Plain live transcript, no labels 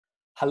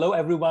Hello,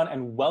 everyone,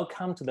 and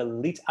welcome to the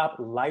Lit Up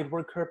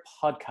Lightworker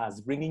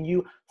Podcast, bringing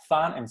you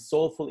fun and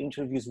soulful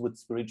interviews with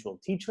spiritual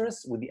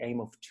teachers with the aim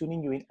of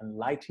tuning you in and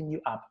lighting you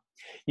up.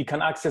 You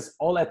can access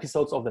all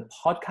episodes of the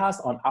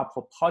podcast on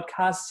Apple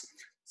Podcasts,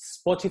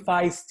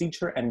 Spotify,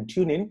 Stitcher, and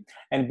TuneIn.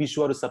 And be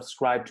sure to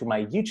subscribe to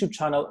my YouTube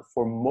channel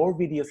for more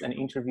videos and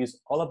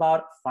interviews all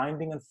about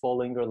finding and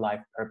following your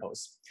life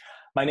purpose.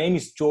 My name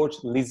is George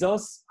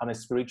Lizos. I'm a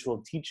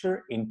spiritual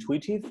teacher,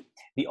 intuitive,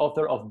 the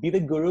author of Be the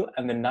Guru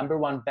and the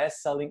 #1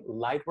 best-selling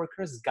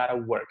Lightworkers Gotta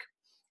Work.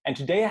 And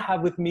today I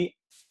have with me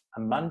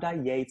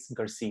Amanda Yates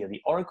Garcia,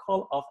 the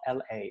Oracle of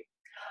LA.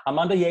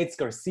 Amanda Yates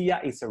Garcia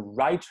is a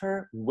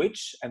writer,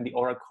 witch, and the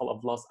Oracle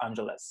of Los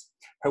Angeles.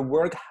 Her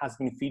work has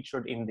been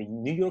featured in the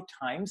New York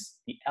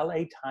Times, the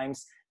LA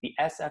Times, the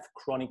SF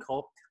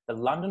Chronicle, the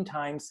London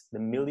Times, the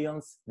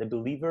Millions, the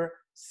Believer,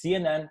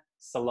 CNN,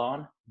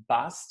 Salon,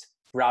 Bust,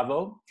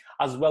 Bravo,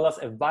 as well as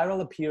a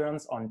viral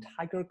appearance on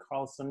Tucker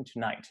Carlson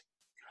Tonight.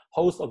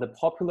 Host of the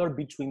popular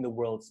Between the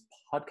Worlds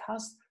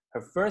podcast,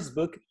 her first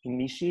book,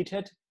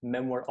 Initiated,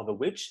 Memoir of a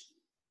Witch,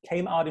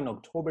 came out in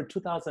October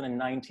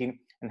 2019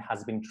 and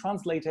has been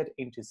translated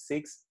into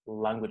 6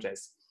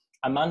 languages.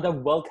 Amanda,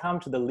 welcome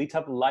to the Lit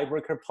Up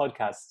Lightworker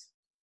Podcast.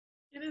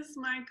 It is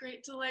my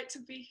great delight to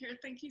be here.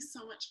 Thank you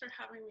so much for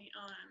having me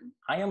on.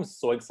 I am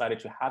so excited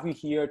to have you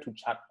here to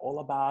chat all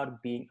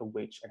about being a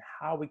witch and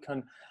how we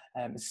can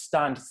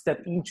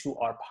step into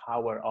our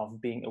power of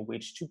being a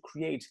witch to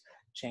create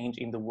change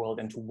in the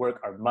world and to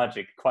work our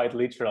magic, quite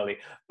literally.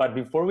 But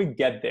before we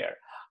get there,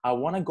 I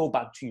want to go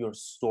back to your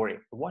story.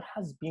 What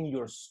has been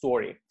your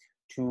story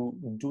to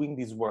doing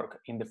this work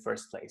in the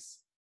first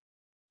place?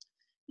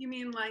 You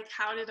mean like,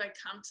 how did I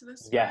come to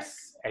this work?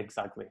 Yes,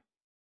 exactly.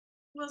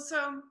 Well,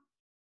 so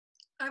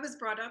I was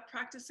brought up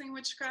practicing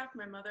witchcraft.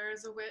 My mother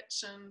is a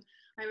witch, and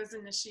I was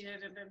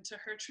initiated into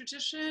her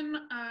tradition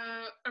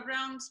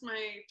around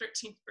my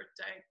 13th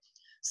birthday.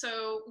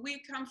 So we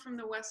come from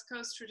the West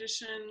Coast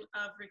tradition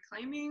of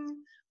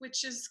reclaiming,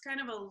 which is kind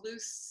of a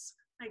loose,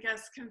 I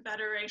guess,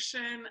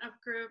 confederation of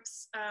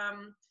groups.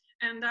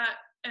 And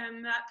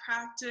that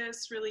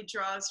practice really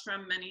draws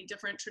from many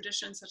different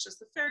traditions, such as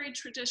the fairy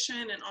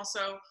tradition and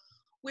also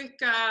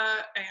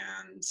Wicca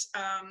and,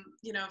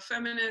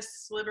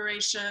 feminist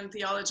liberation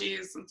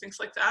theologies and things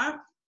like that.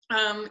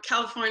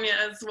 California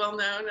is well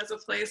known as a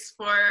place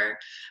for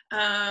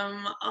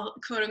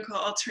quote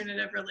unquote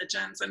alternative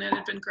religions, and it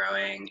had been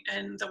growing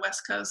in the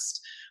West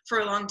Coast for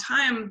a long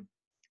time.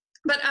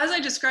 But as I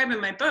describe in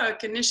my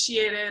book,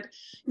 Initiated,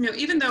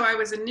 even though I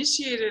was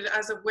initiated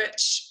as a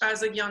witch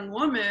as a young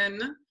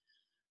woman,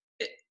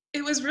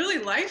 it was really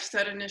life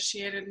that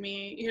initiated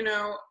me.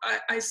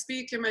 I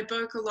speak in my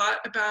book a lot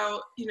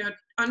about,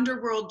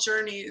 underworld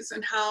journeys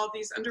and how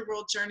these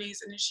underworld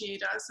journeys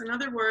initiate us. In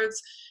other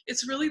words,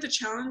 it's really the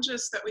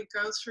challenges that we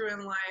go through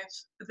in life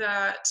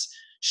that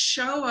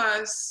show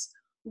us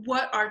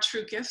what our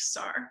true gifts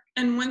are.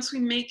 And once we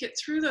make it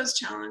through those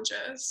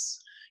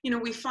challenges,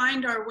 we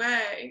find our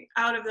way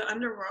out of the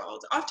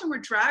underworld. Often we're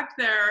dragged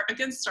there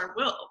against our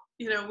will.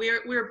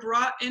 We're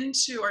brought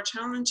into our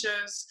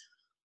challenges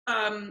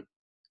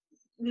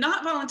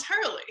not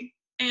voluntarily,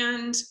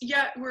 and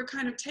yet we're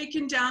kind of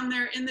taken down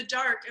there in the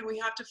dark, and we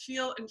have to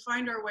feel and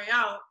find our way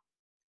out.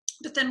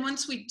 But then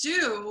once we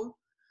do,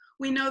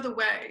 we know the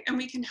way, and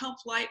we can help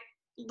light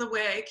the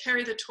way,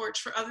 carry the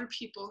torch for other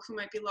people who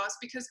might be lost.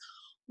 Because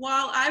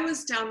while I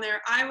was down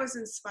there, I was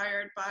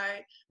inspired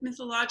by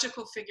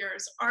mythological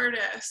figures,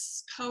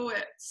 artists,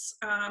 poets,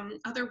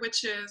 other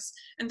witches,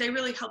 and they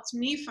really helped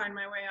me find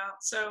my way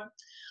out. So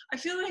I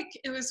feel like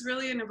it was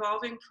really an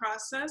evolving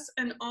process,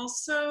 and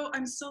also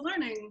I'm still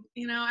learning.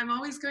 I'm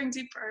always going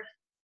deeper.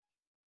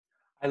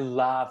 I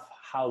love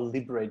how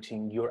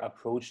liberating your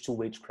approach to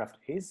witchcraft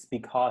is,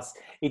 because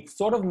it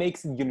sort of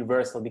makes it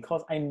universal,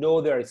 because I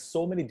know there are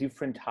so many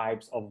different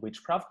types of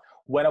witchcraft.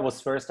 When I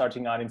was first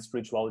starting out in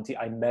spirituality,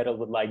 I meddled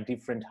with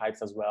different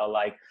types as well,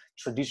 like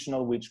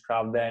traditional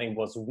witchcraft, then it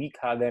was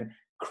Wicca, then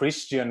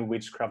Christian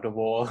witchcraft of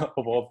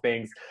all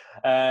things.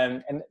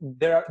 And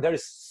there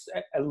is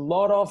a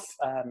lot of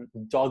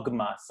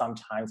dogma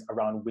sometimes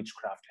around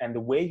witchcraft. And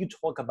the way you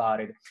talk about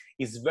it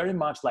is very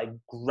much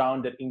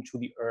grounded into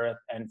the earth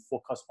and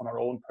focused on our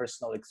own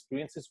personal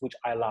experiences, which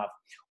I love.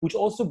 Which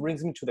also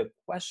brings me to the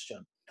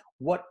question,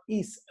 what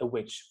is a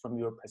witch from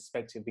your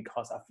perspective?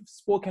 Because I've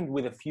spoken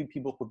with a few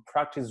people who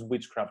practice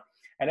witchcraft,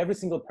 and every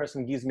single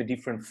person gives me a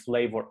different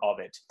flavor of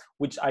it,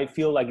 which I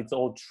feel like it's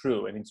all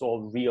true and it's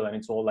all real and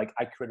it's all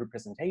accurate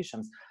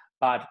representations.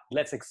 But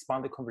let's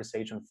expand the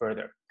conversation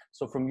further.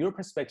 So from your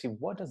perspective,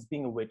 what does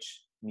being a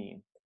witch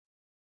mean?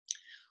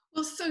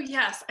 Well, so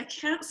yes, I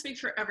can't speak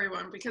for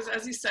everyone, because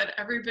as you said,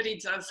 everybody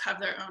does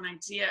have their own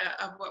idea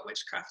of what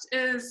witchcraft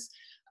is.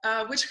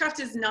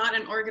 Witchcraft is not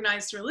an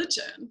organized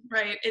religion,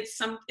 right?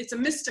 It's a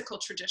mystical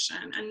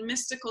tradition, and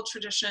mystical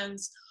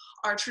traditions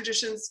are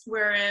traditions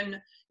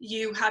wherein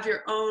you have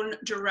your own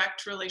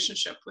direct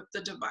relationship with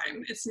the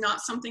divine. It's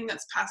not something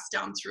that's passed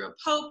down through a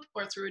pope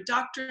or through a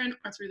doctrine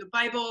or through the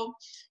Bible.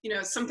 You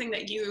know, it's something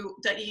that you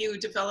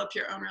develop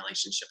your own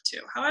relationship to.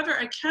 However,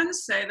 I can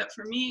say that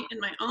for me in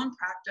my own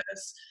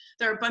practice,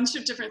 there are a bunch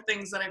of different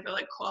things that I feel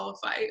like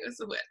qualify as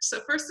a witch. So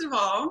first of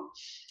all,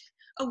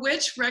 a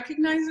witch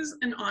recognizes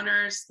and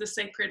honors the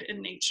sacred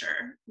in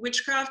nature.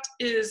 Witchcraft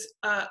is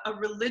a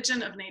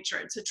religion of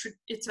nature.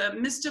 It's a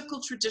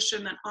mystical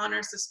tradition that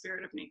honors the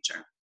spirit of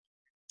nature.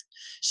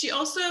 She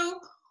also,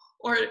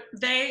 or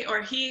they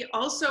or he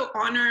also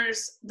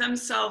honors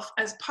themselves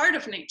as part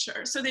of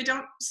nature. So they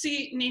don't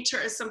see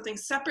nature as something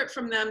separate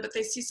from them, but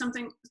they see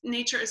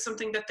nature as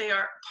something that they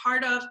are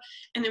part of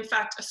and in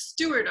fact a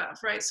steward of,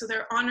 right? So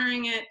they're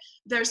honoring it,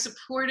 they're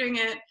supporting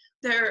it,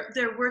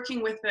 they're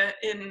working with it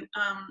in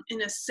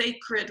a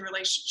sacred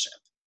relationship.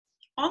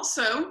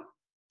 Also,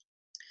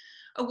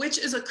 a witch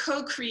is a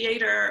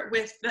co-creator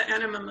with the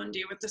anima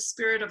mundi, with the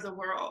spirit of the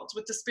world,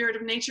 with the spirit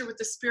of nature, with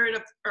the spirit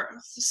of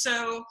earth.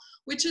 So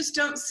witches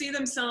don't see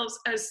themselves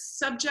as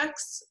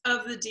subjects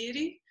of the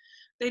deity.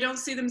 They don't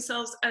see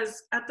themselves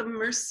as at the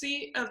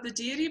mercy of the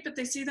deity, but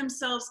they see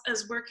themselves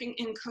as working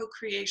in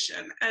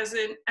co-creation, as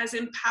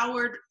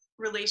empowered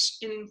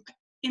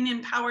in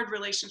empowered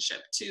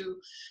relationship to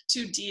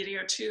deity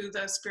or to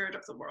the spirit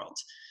of the world.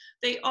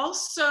 They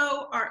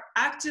also are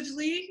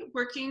actively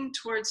working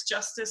towards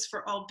justice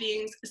for all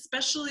beings,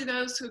 especially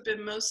those who have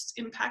been most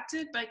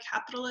impacted by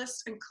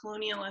capitalist and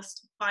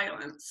colonialist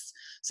violence.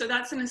 So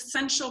that's an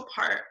essential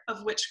part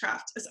of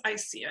witchcraft as I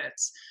see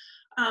it.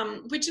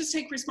 Witches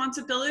take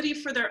responsibility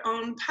for their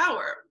own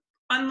power.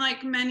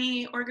 Unlike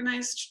many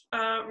organized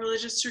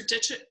religious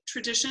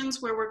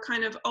traditions where we're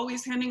kind of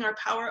always handing our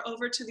power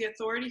over to the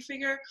authority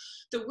figure,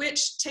 the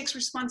witch takes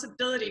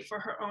responsibility for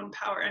her own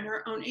power and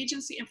her own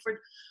agency and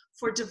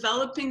for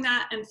developing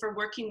that and for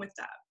working with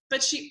that.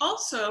 But she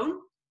also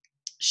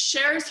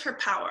shares her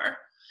power.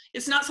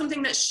 It's not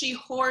something that she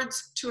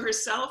hoards to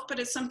herself, but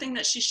it's something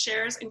that she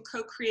shares and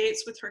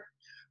co-creates with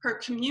her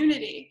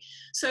community.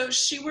 So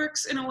she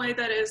works in a way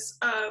that is,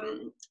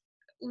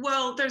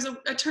 well, there's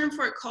a term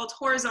for it called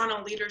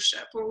horizontal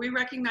leadership, where we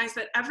recognize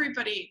that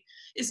everybody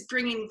is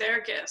bringing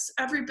their gifts,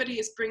 everybody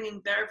is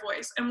bringing their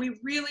voice, and we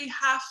really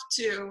have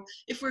to,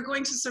 if we're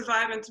going to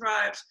survive and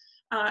thrive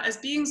as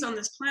beings on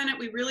this planet,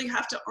 we really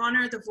have to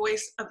honor the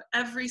voice of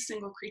every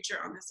single creature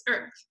on this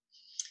earth.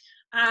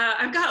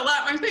 I've got a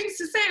lot more things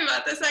to say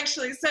about this,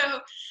 actually. So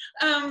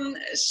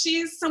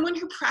she's someone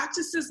who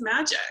practices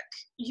magic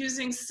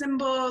using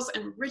symbols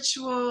and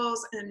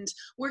rituals and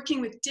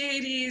working with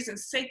deities and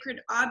sacred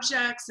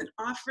objects and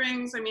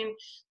offerings. I mean,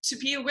 to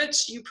be a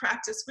witch, you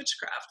practice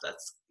witchcraft.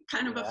 That's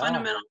kind of a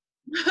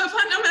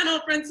fundamental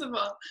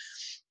principle.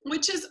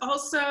 Witches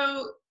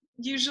also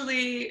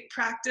usually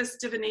practice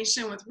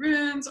divination with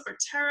runes or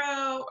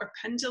tarot or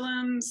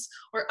pendulums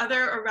or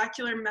other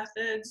oracular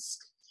methods.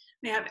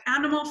 They have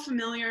animal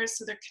familiars,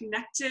 so they're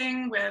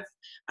connecting with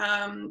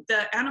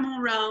the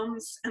animal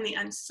realms and the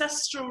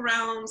ancestral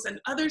realms and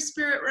other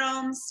spirit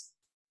realms.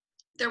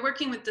 They're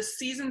working with the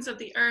seasons of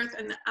the earth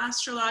and the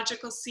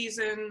astrological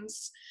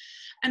seasons.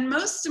 And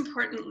most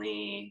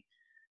importantly,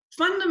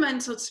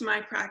 fundamental to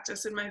my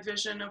practice and my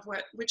vision of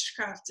what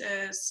witchcraft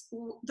is,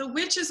 the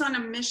witch is on a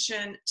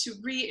mission to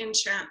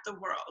re-enchant the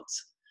world,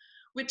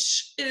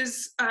 which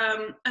is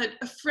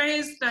a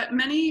phrase that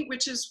many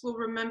witches will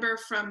remember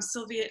from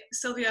Sylvia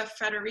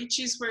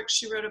Federici's work.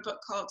 She wrote a book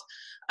called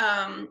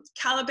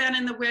Caliban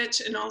and the Witch,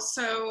 and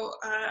also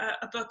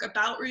a book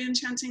about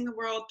re-enchanting the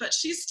world. But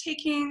she's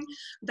taking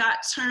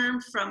that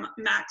term from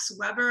Max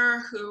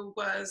Weber, who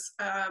was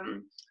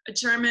a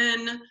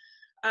German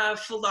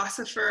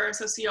philosopher,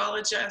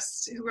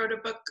 sociologist, who wrote a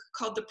book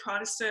called The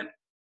Protestant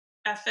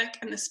Ethic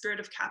and the Spirit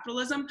of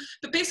Capitalism.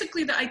 But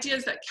basically the idea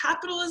is that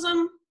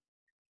capitalism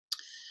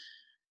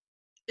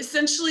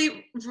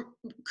essentially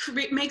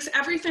makes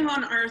everything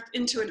on earth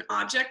into an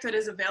object that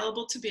is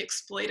available to be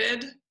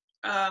exploited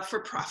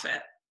for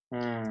profit.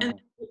 And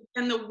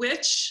the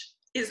witch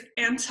is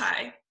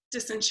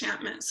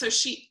anti-disenchantment. So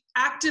she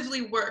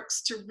actively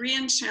works to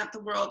re-enchant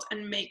the world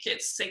and make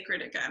it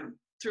sacred again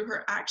through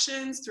her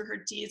actions, through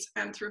her deeds,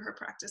 and through her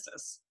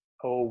practices.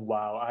 Oh,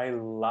 wow. I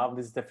love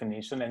this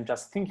definition. And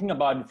just thinking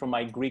about it from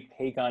my Greek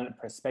pagan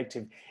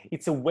perspective,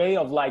 it's a way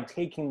of like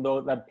taking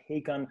that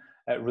pagan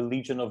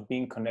religion of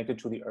being connected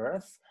to the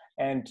earth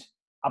and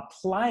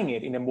applying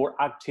it in a more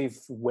active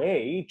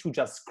way to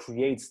just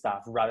create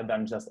stuff rather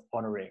than just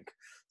honoring.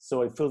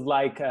 So it feels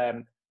like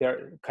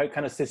they're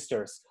kind of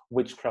sisters,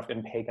 witchcraft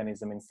and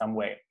paganism in some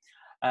way.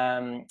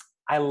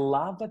 I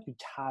love that you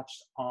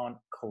touched on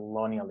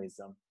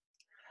colonialism.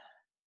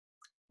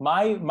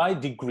 My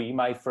degree,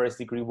 my first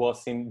degree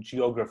was in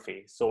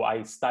geography. So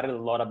I studied a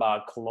lot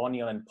about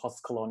colonial and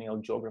post-colonial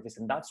geographies.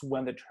 And that's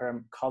when the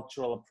term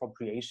cultural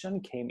appropriation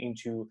came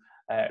into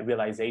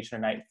realization.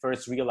 And I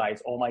first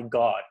realized, oh my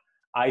God,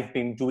 I've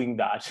been doing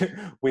that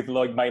with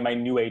like my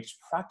new age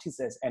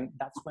practices. And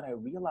that's when I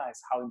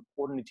realized how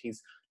important it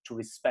is to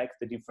respect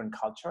the different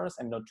cultures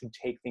and not to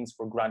take things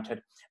for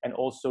granted, and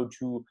also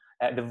to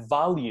the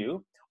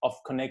value of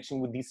connection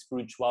with the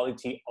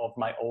spirituality of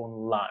my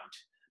own land.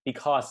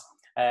 Because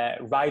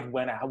right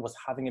when I was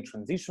having a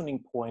transitioning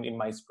point in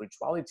my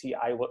spirituality,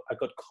 I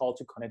got called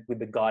to connect with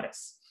the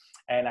goddess.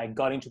 And I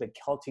got into the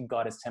Celtic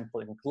goddess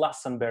temple in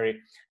Glastonbury,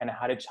 and I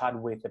had a chat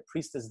with the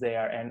priestess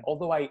there. And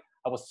although I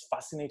was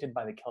fascinated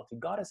by the Celtic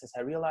goddesses,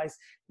 I realized,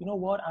 you know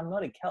what, I'm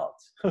not a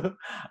Celt.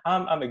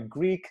 I'm a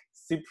Greek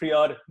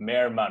Cypriot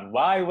merman.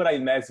 Why would I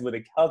mess with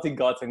the Celtic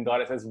gods and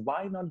goddesses?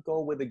 Why not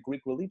go with the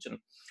Greek religion?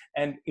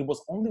 And it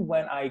was only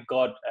when I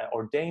got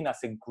ordained as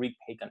a Greek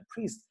pagan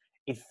priest,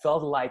 it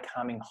felt like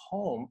coming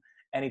home,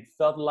 and it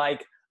felt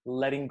like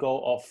letting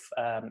go of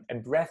a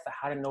breath I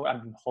hadn't known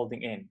I've been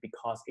holding in,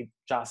 because it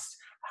just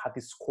had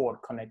this cord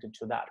connected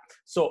to that.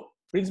 So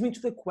brings me to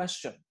the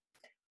question,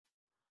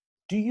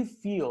 do you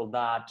feel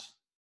that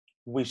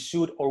we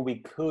should, or we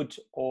could,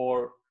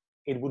 or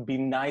it would be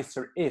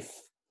nicer if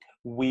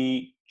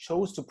we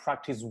chose to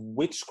practice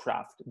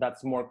witchcraft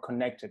that's more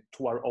connected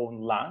to our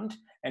own land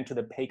and to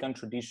the pagan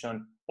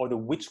tradition or the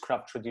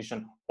witchcraft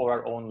tradition of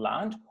our own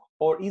land?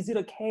 Or is it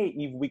okay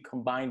if we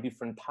combine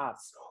different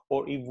paths,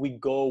 or if we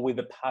go with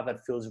the path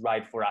that feels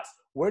right for us?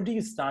 Where do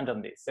you stand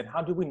on this, and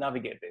how do we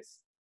navigate this?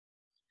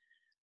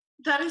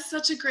 That is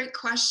such a great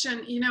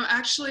question. You know,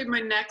 actually my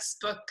next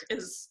book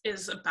is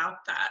about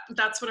that.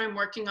 That's what I'm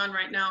working on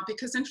right now,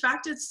 because in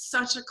fact, it's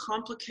such a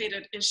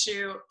complicated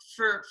issue.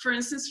 For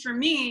instance, for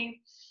me,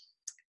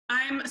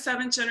 I'm a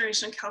 7th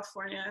generation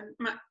Californian.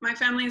 My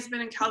family has been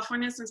in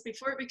California since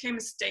before it became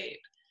a state.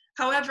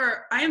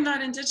 However, I am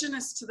not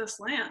indigenous to this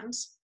land.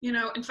 You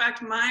know, in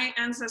fact, my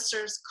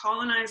ancestors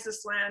colonized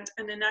this land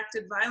and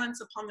enacted violence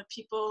upon the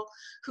people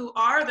who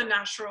are the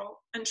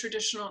natural and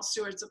traditional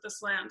stewards of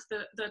this land,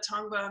 the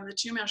Tongva and the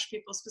Chumash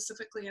people,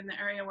 specifically in the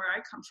area where I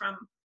come from.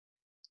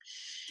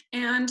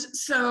 And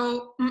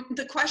so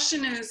the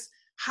question is,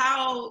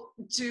 how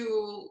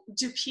do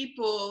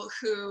people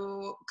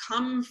who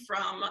come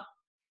from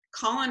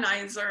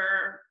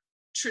colonizer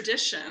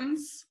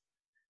traditions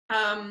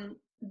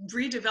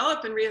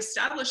redevelop and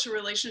reestablish a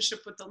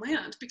relationship with the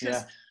land?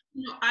 Because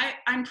you know,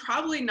 I'm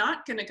probably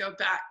not going to go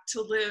back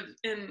to live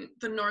in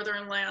the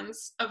northern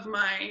lands of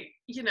my,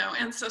 you know,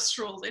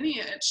 ancestral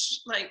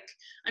lineage. Like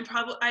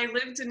I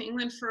lived in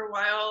England for a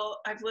while.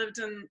 I've lived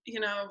in, you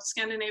know,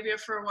 Scandinavia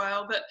for a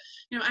while, but,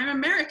 you know, I'm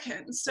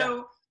American.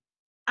 So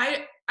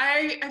I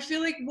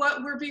feel like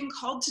what we're being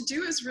called to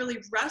do is really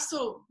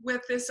wrestle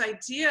with this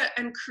idea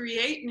and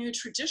create new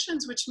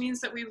traditions, which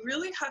means that we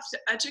really have to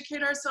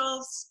educate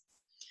ourselves,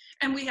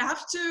 and we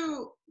have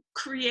to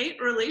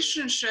create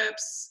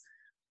relationships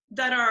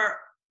that are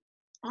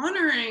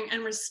honoring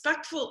and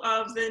respectful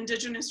of the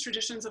indigenous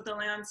traditions of the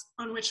lands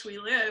on which we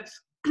live.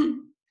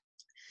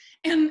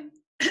 And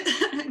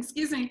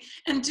excuse me,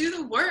 and do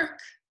the work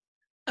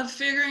of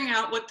figuring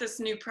out what this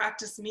new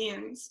practice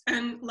means.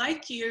 And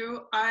like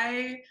you,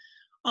 I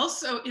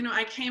also, you know,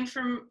 I came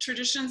from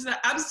traditions that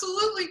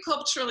absolutely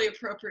culturally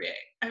appropriate.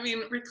 I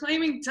mean,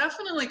 reclaiming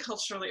definitely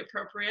culturally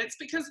appropriates,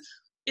 because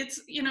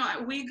it's, you know,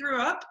 we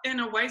grew up in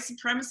a white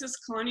supremacist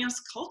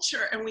colonialist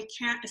culture, and we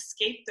can't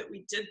escape that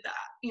we did that,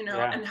 you know,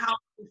 and how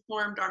we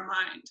formed our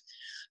mind.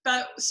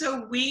 But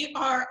so we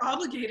are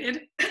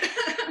obligated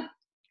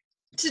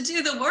to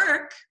do the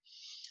work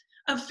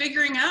of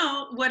figuring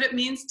out what it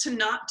means to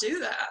not do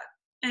that.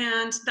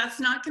 And that's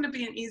not going to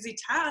be an easy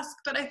task,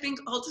 but I think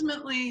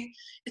ultimately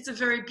it's a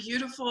very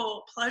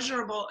beautiful,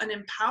 pleasurable, and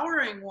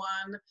empowering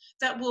one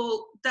that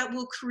will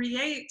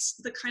create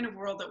the kind of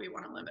world that we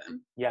want to live in.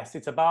 Yes,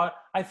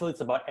 I feel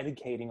it's about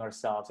educating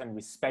ourselves and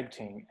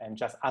respecting and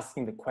just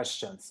asking the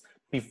questions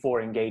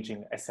before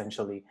engaging,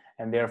 essentially,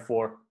 and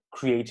therefore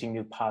creating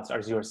new paths,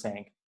 as you're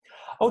saying.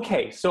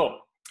 Okay, so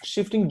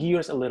shifting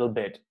gears a little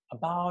bit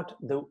about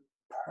the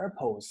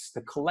purpose,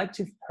 the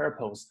collective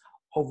purpose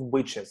of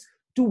witches.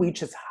 Do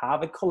witches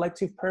have a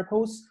collective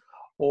purpose,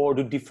 or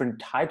do different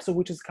types of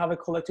witches have a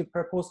collective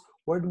purpose?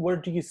 Where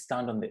do you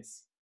stand on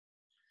this?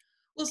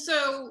 Well,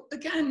 so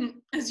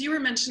again, as you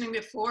were mentioning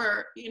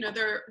before, you know,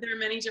 there are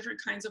many different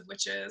kinds of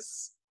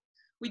witches.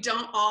 We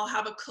don't all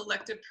have a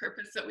collective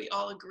purpose that we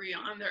all agree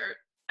on. There are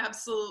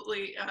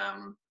absolutely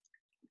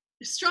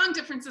strong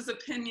differences of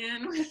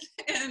opinion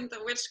within the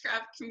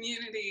witchcraft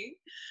community.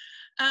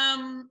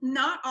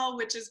 Not all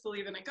witches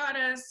believe in a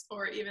goddess,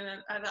 or even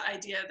the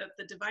idea that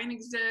the divine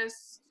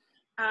exists.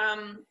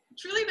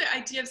 It's really the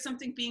idea of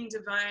something being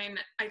divine,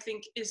 I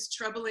think, is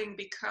troubling,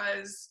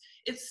 because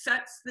it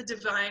sets the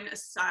divine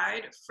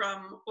aside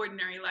from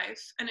ordinary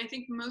life. And I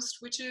think most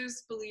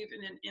witches believe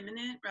in an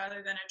immanent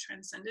rather than a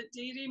transcendent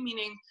deity,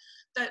 meaning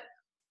that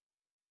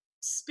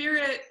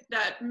spirit,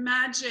 that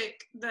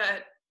magic,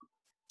 that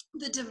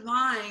the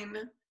divine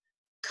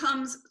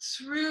comes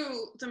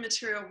through the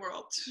material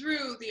world,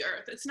 through the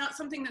earth. It's not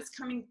something that's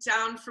coming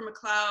down from a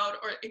cloud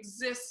or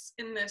exists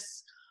in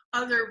this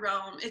other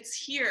realm. It's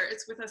here,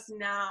 it's with us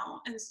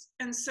now.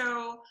 And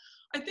so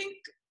I think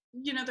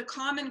the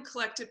common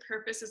collective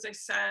purpose, as I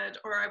said,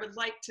 or I would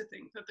like to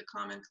think that the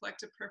common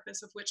collective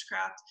purpose of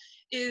witchcraft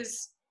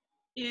is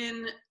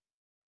in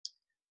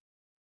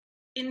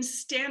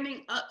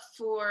standing up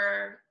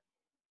for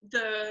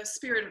the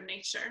spirit of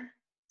nature,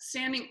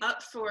 standing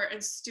up for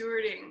and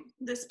stewarding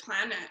this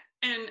planet,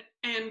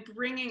 and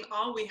bringing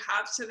all we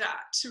have to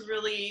that, to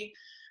really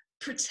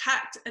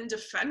protect and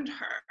defend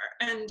her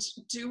and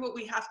do what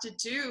we have to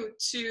do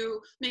to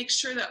make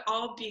sure that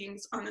all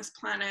beings on this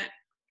planet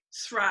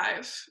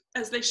thrive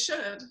as they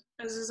should,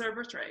 as is our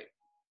birthright.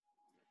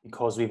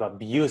 Because we've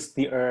abused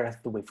the earth,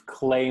 we've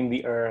claimed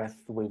the earth,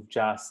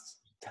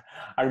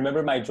 I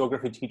remember my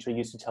geography teacher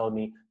used to tell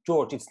me,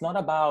 George, it's not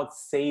about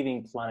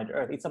saving planet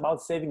Earth, it's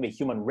about saving the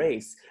human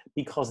race,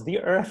 because the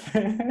earth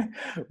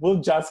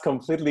will just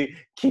completely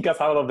kick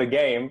us out of the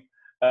game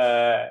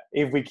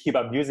if we keep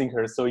abusing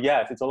her. So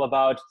yes, it's all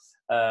about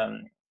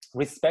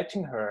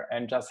respecting her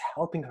and just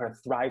helping her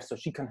thrive so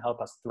she can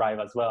help us thrive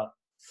as well.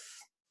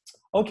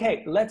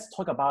 Okay, let's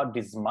talk about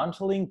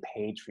dismantling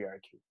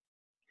patriarchy,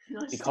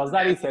 because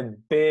that is a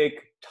big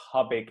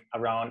topic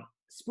around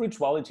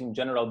spirituality in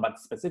general, but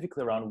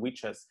specifically around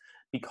witches,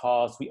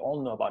 because we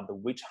all know about the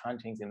witch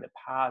huntings in the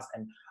past.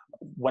 And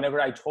whenever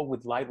I talk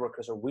with light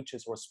workers or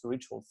witches or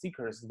spiritual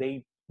seekers,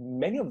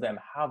 many of them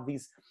have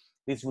these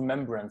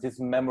remembrance, these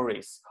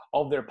memories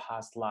of their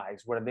past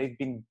lives where they've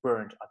been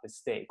burned at the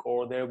stake,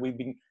 or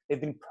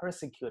they've been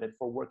persecuted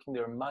for working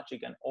their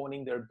magic and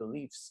owning their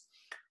beliefs.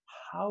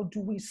 How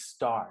do we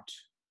start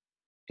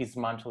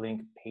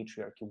dismantling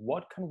patriarchy?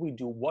 What can we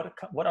do?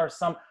 What are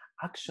some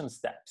action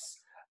steps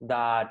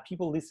that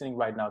people listening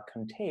right now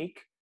can take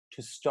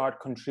to start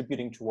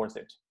contributing towards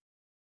it?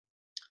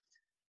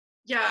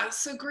 Yeah,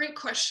 so great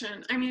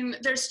question. I mean,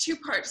 there's two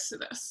parts to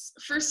this.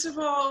 First of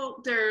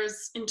all,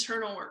 there's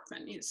internal work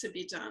that needs to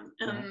be done.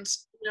 And,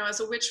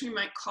 as a witch, we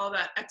might call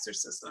that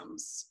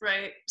exorcisms,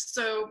 right?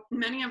 So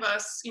many of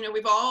us,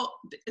 we've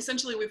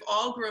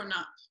all grown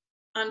up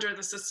under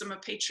the system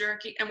of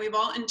patriarchy, and we've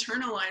all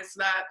internalized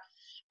that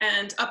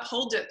and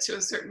uphold it to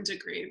a certain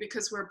degree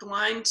because we're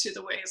blind to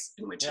the ways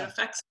in which it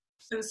affects us.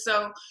 And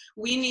so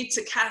we need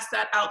to cast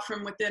that out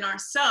from within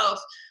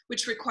ourselves,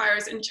 which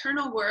requires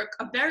internal work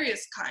of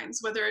various kinds,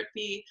 whether it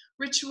be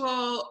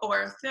ritual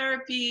or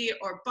therapy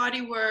or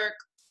body work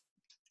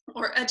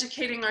or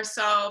educating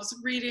ourselves,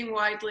 reading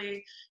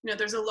widely.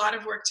 There's a lot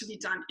of work to be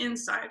done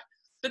inside.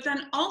 But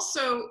then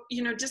also,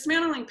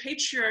 dismantling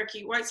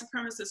patriarchy, white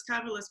supremacist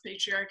capitalist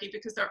patriarchy,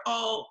 because they're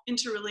all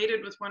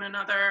interrelated with one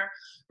another,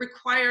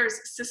 requires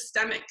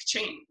systemic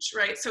change,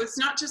 right? So it's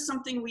not just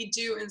something we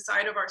do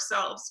inside of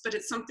ourselves, but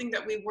it's something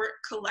that we work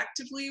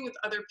collectively with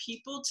other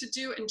people to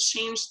do and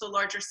change the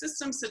larger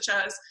systems, such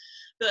as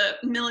the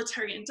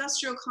military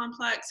industrial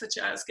complex, such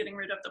as getting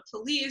rid of the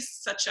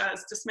police, such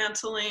as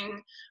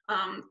dismantling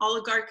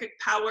oligarchic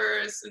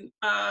powers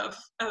of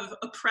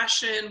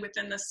oppression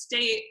within the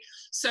state.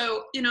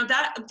 So,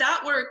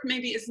 that work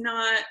maybe is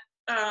not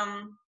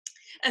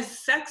as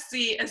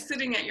sexy as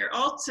sitting at your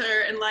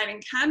altar and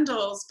lighting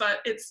candles, but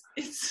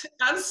it's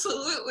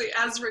absolutely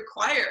as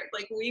required.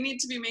 Like, we need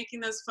to be making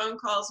those phone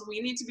calls.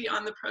 We need to be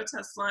on the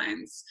protest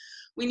lines.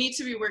 We need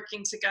to be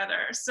working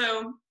together.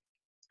 So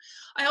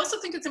I also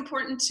think it's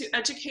important to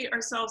educate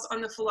ourselves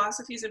on the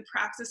philosophies and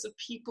practice of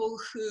people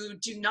who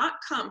do not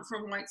come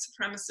from white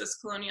supremacist,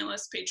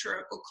 colonialist,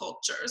 patriarchal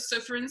cultures. So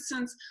for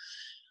instance,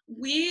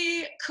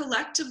 we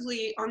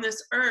collectively on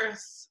this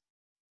earth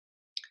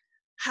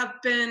have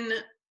been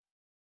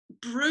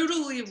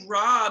brutally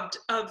robbed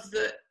of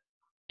the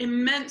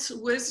immense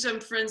wisdom,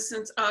 for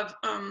instance, of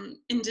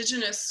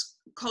indigenous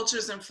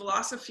cultures and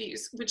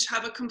philosophies, which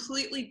have a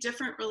completely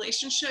different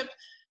relationship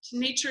to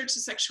nature, to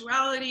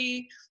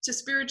sexuality, to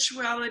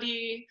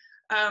spirituality,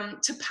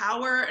 to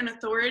power and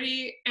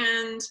authority.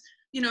 And,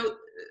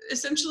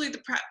 essentially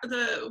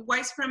the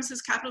white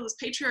supremacist capitalist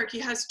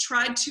patriarchy has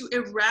tried to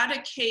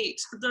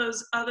eradicate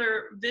those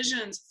other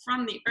visions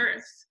from the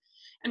earth.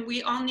 And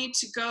we all need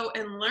to go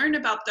and learn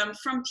about them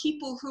from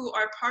people who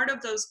are part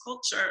of those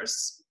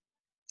cultures,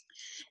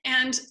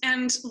 and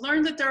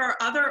learn that there are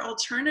other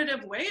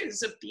alternative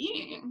ways of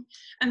being.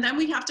 And then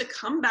we have to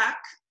come back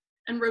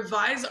and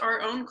revise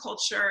our own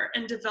culture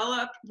and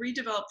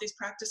redevelop these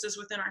practices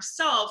within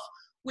ourselves,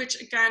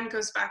 which again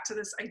goes back to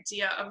this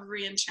idea of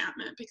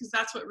re-enchantment, because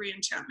that's what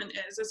re-enchantment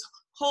is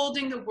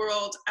holding the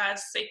world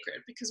as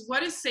sacred. Because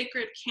what is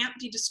sacred can't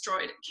be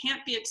destroyed, it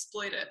can't be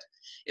exploited.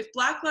 If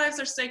Black lives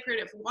are sacred,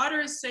 if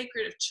water is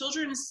sacred, if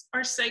children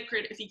are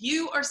sacred, if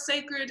you are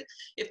sacred,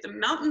 if the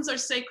mountains are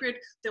sacred,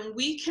 then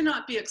we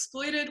cannot be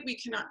exploited, we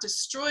cannot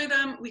destroy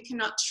them, we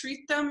cannot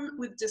treat them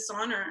with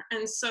dishonor.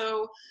 And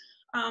so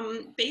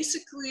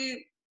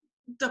basically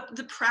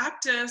the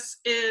practice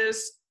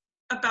is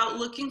about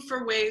looking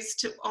for ways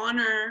to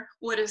honor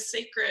what is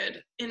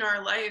sacred in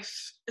our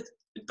life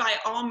by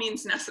all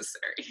means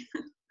necessary.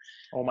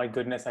 Oh my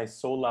goodness, I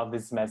so love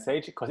this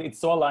message because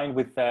it's so aligned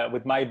with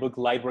my book,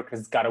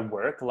 Lightworkers Gotta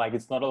Work. Like,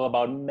 it's not all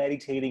about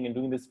meditating and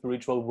doing the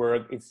spiritual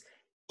work. It's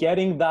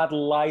getting that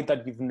light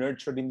that you've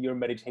nurtured in your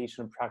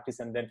meditation practice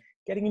and then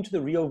getting into the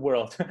real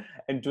world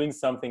and doing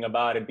something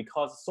about it,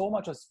 because so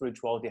much of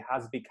spirituality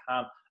has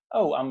become,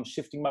 oh, I'm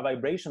shifting my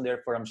vibration,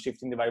 therefore I'm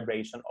shifting the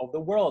vibration of the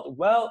world.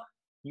 Well,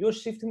 you're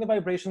shifting the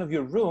vibration of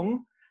your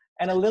room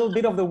and a little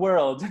bit of the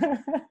world.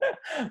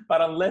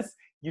 But unless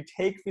you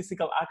take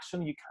physical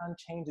action, you can't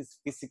change this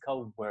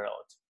physical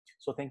world.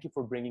 So thank you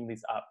for bringing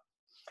this up.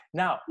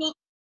 Now,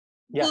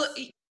 yes. Well,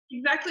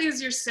 exactly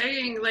as you're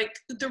saying, like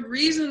the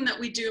reason that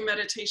we do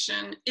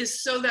meditation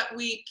is so that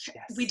we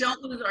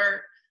don't lose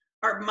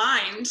our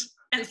mind,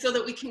 and so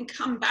that we can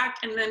come back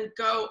and then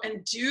go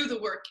and do the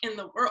work in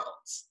the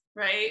world,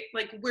 right?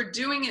 Like we're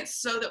doing it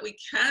so that we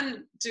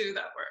can do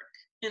that work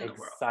in the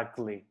world.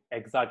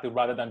 Exactly.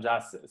 Rather than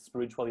just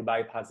spiritually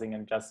bypassing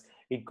and just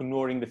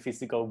ignoring the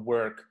physical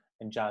work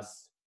and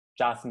just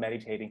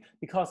meditating.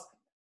 Because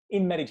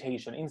in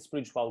meditation, in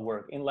spiritual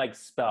work, in like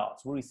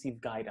spells, we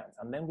receive guidance,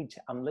 and then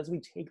unless we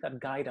take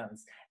that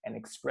guidance and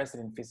express it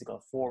in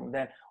physical form,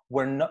 then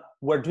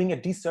we're doing a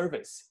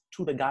disservice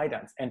to the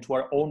guidance and to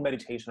our own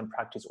meditation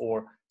practice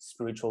or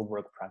spiritual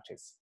work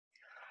practice.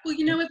 Well,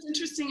 you know what's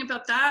interesting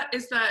about that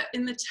is that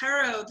in the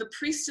tarot, the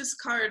priestess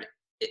card,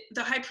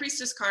 the high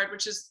priestess card,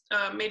 which is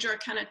major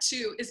arcana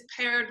 2, is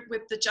paired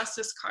with the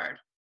justice card.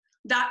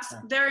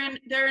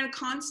 They're in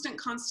constant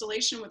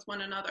constellation with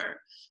one another.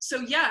 So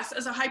yes,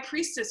 as a high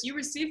priestess, you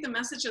receive the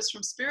messages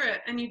from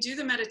spirit and you do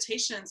the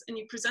meditations and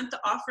you present the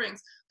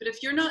offerings. But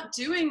if you're not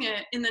doing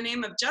it in the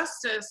name of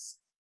justice,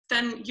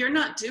 then you're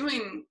not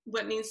doing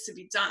what needs to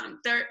be done.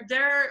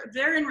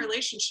 They're in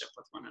relationship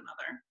with one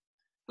another.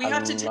 We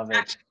have to take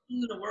action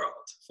in the world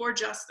for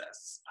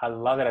justice. I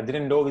love it. I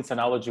didn't know this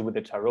analogy with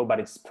the tarot, but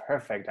it's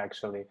perfect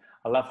actually.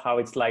 I love how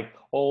it's like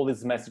all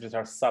these messages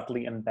are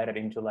subtly embedded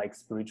into like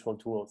spiritual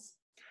tools.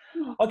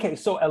 Okay,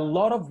 so a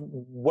lot of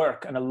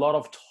work and a lot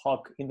of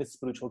talk in the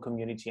spiritual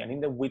community and in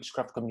the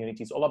witchcraft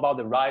community is all about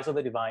the rise of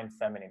the divine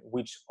feminine,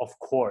 which of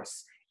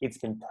course, it's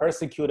been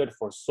persecuted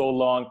for so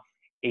long.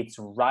 It's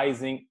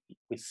rising.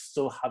 We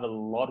still have a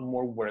lot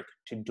more work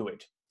to do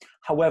it.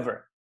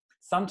 However,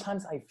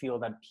 sometimes I feel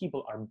that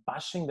people are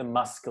bashing the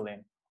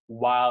masculine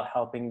while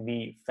helping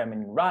the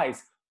feminine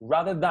rise,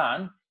 rather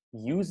than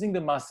using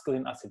the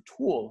masculine as a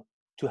tool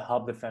to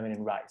help the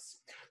feminine rise.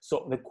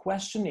 So the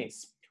question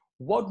is,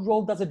 what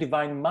role does a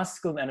divine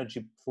masculine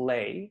energy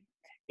play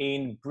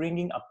in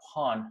bringing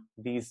upon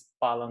this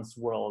balanced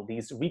world,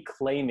 this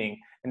reclaiming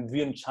and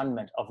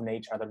re-enchantment of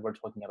nature that we're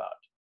talking about?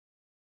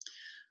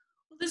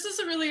 Well, this is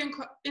a really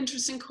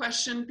interesting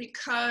question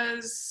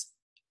because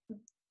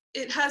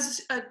it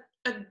has a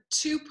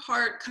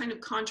two-part kind of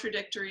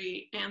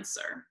contradictory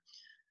answer.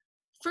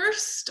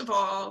 First of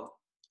all,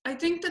 I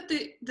think that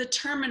the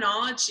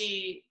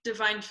terminology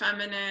divine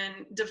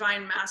feminine,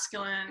 divine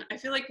masculine, I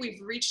feel like we've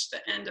reached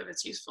the end of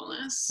its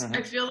usefulness. Mm-hmm.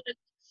 I feel that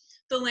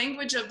the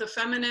language of the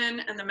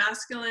feminine and the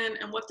masculine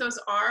and what those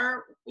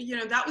are, you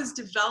know, that was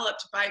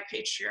developed by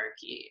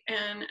patriarchy.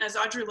 And as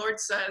Audre Lorde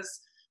says,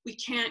 we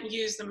can't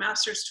use the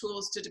master's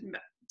tools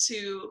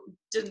to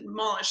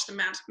demolish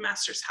the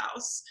master's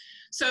house.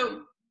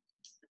 So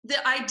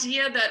the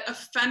idea that a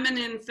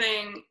feminine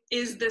thing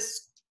is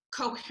this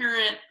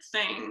coherent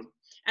thing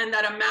and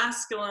that a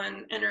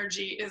masculine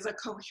energy is a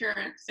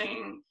coherent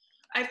thing,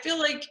 I feel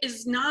like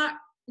is not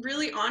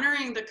really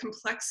honoring the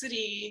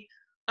complexity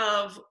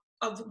of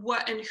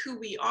what and who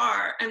we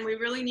are. And we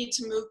really need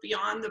to move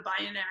beyond the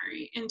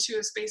binary into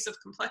a space of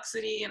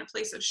complexity and a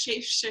place of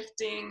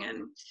shape-shifting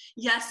and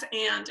yes,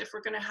 and if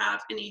we're going to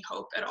have any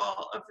hope at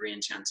all of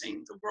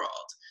re-enchanting the world.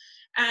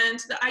 And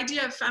the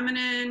idea of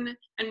feminine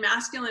and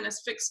masculine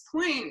as fixed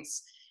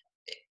points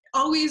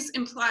always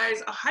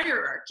implies a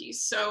hierarchy.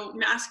 So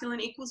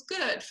masculine equals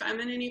good,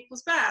 feminine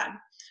equals bad,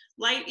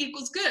 light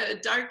equals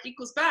good, dark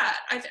equals bad.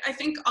 I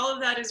think all of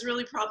that is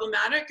really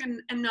problematic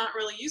and not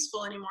really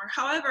useful anymore.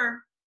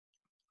 However,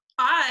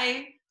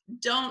 I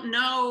don't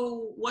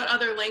know what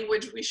other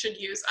language we should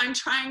use. I'm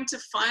trying to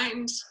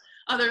find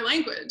other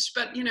language,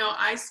 but you know,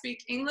 I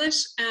speak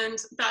English, and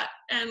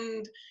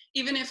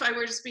even if I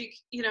were to speak,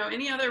 you know,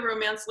 any other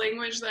Romance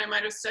language that I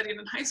might have studied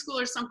in high school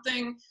or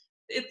something,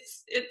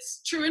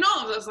 it's true in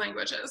all of those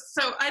languages.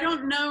 So I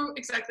don't know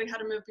exactly how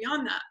to move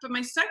beyond that. But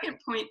my second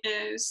point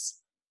is,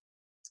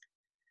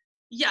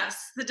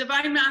 yes, the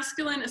divine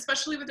masculine,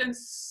 especially within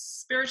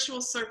spiritual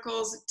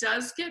circles,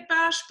 does get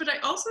bashed. But I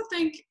also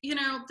think, you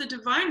know, the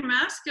divine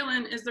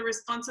masculine is the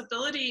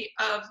responsibility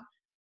of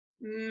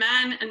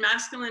men and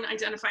masculine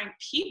identifying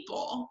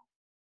people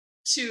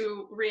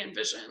to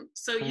re-envision.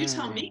 So you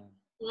tell me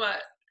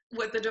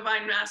what the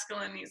divine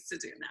masculine needs to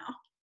do now.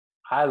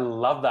 I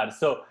love that.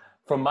 So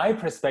from my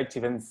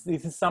perspective, and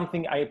this is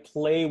something I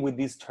play with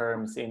these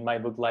terms in my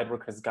book,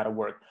 Lightworker's Gotta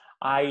Work.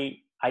 I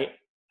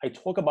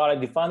talk about, I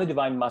define the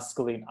divine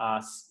masculine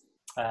as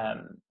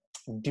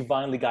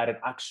divinely guided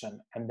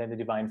action, and then the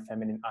divine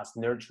feminine as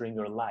nurturing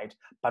your light.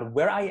 But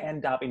where I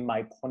end up in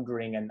my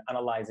pondering and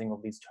analyzing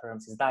of these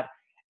terms is that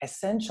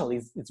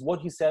essentially it's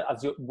what you said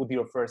with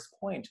your first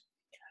point,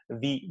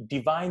 the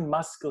divine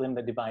masculine,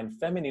 the divine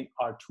feminine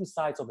are two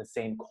sides of the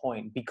same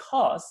coin,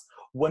 because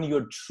when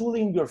you're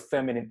truly in your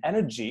feminine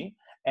energy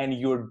and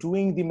you're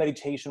doing the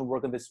meditation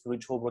work and the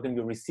spiritual work and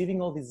you're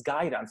receiving all this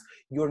guidance,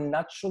 you're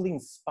naturally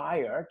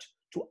inspired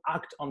to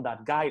act on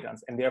that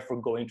guidance and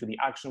therefore go into the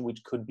action,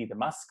 which could be the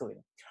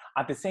masculine.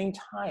 At the same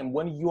time,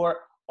 when you're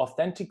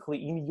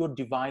authentically in your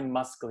divine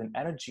masculine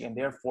energy and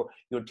therefore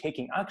you're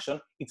taking action,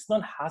 it's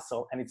not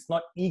hustle and it's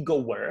not ego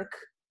work,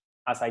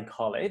 as I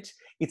call it.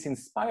 It's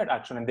inspired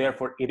action, and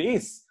therefore it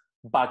is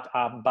backed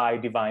up by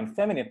divine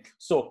feminine.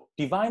 So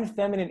divine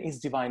feminine is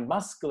divine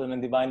masculine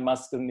and divine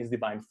masculine is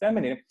divine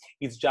feminine.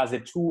 It's just the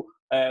two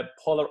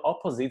polar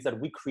opposites that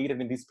we created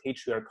in this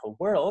patriarchal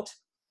world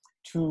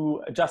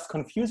to just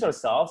confuse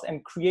ourselves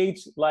and create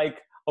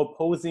like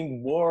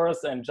opposing wars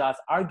and just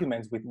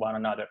arguments with one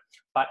another.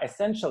 But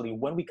essentially,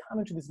 when we come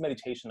into this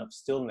meditation of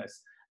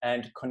stillness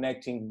and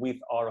connecting with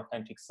our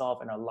authentic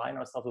self and align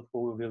ourselves with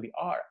who we really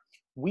are,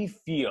 we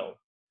feel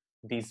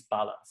this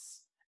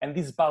balance. And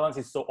this balance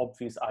is so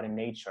obvious out in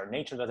nature.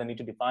 Nature doesn't need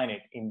to define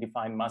it in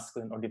divine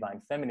masculine or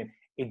divine feminine.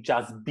 It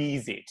just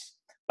bees it.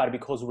 But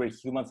because we're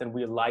humans and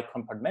we like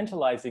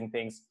compartmentalizing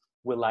things,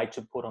 we like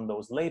to put on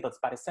those labels.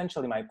 But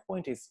essentially, my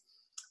point is,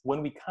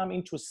 when we come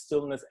into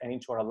stillness and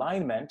into our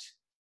alignment,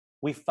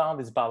 we found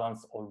this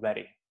balance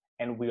already.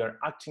 And we are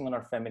acting on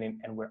our feminine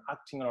and we're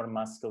acting on our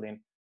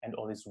masculine, and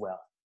all is well.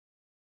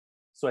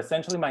 So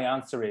essentially, my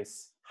answer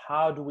is,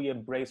 how do we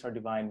embrace our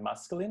divine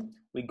masculine?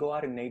 We go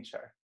out in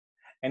nature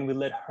and we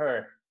let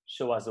her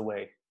show us the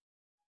way.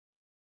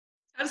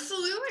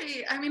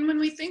 Absolutely. I mean, when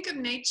we think of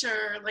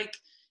nature, like,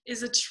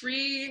 is a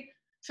tree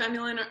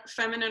feminine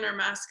or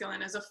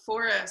masculine? Is a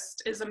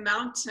forest? Is a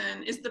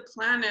mountain? Is the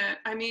planet?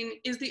 I mean,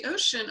 is the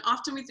ocean?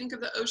 Often we think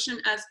of the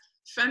ocean as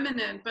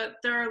feminine, but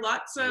there are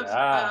lots of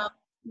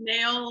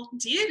male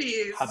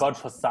deities. How about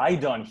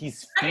Poseidon?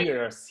 He's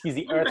fierce. He's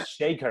the earth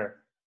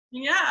shaker.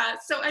 Yeah,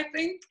 so I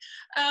think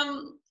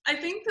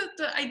that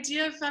the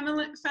idea of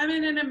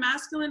feminine and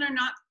masculine are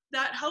not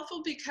that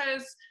helpful,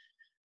 because,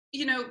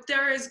 you know,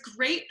 there is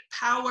great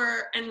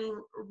power and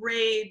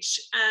rage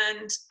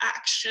and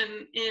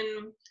action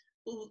in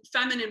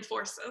feminine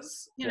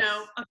forces. You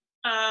know,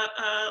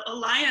 a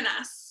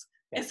lioness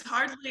is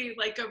hardly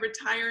like a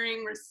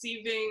retiring,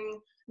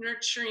 receiving,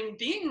 nurturing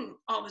being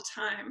all the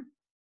time.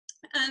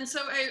 And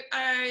so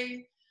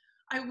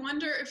I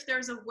wonder if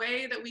there's a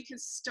way that we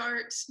could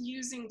start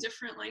using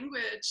different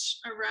language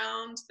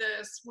around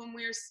this when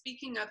we're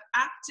speaking of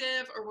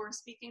active or we're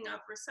speaking of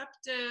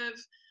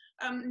receptive.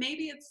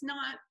 Maybe it's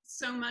not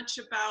so much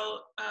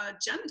about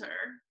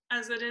gender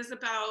as it is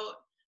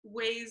about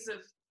ways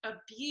of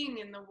being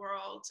in the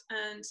world.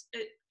 And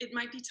it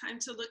might be time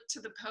to look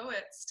to the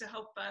poets to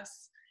help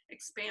us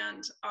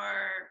expand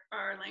our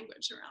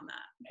language around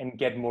that. And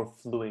get more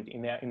fluid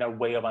in our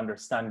way of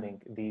understanding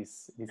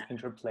these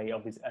interplay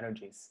of these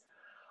energies.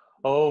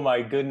 Oh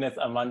my goodness,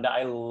 Amanda,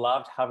 I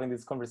loved having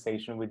this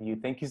conversation with you.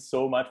 Thank you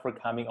so much for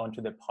coming onto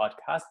the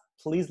podcast.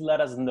 Please let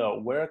us know,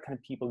 where can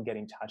people get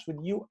in touch with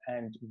you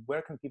and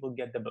where can people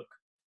get the book?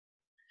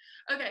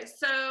 Okay,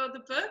 so the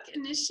book,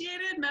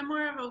 Initiated,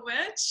 Memoir of a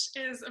Witch,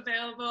 is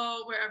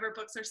available wherever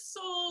books are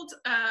sold.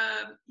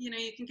 You know,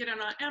 you can get it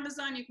on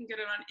Amazon, you can get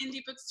it on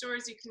indie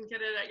bookstores, you can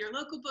get it at your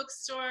local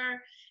bookstore.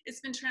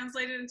 It's been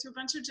translated into a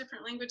bunch of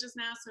different languages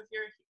now, so if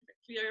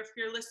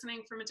you're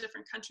listening from a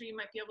different country, you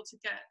might be able to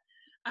get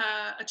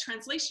a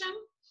translation.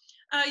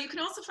 You can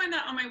also find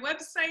that on my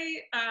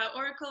website,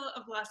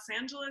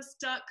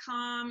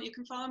 oracleoflosangeles.com. You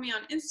can follow me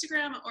on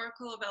Instagram at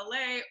Oracle of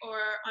LA, or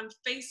on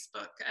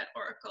Facebook at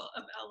Oracle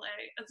of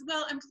LA as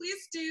well. And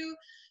please do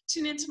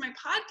tune into my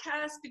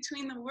podcast,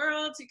 Between the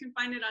Worlds. You can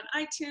find it on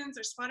iTunes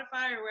or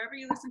Spotify or wherever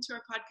you listen to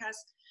our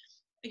podcast,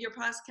 your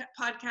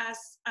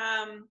podcasts.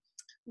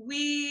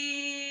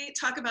 We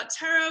talk about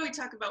tarot, we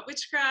talk about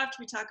witchcraft,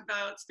 we talk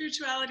about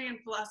spirituality and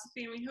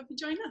philosophy, and we hope you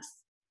join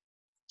us.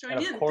 And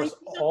of course,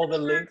 all the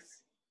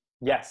links.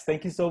 Yes,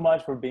 thank you so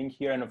much for being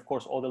here. And of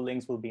course, all the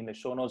links will be in the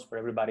show notes for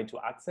everybody to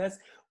access.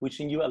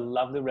 Wishing you a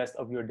lovely rest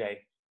of your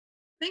day.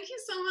 Thank you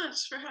so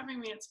much for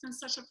having me. It's been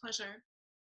such a pleasure.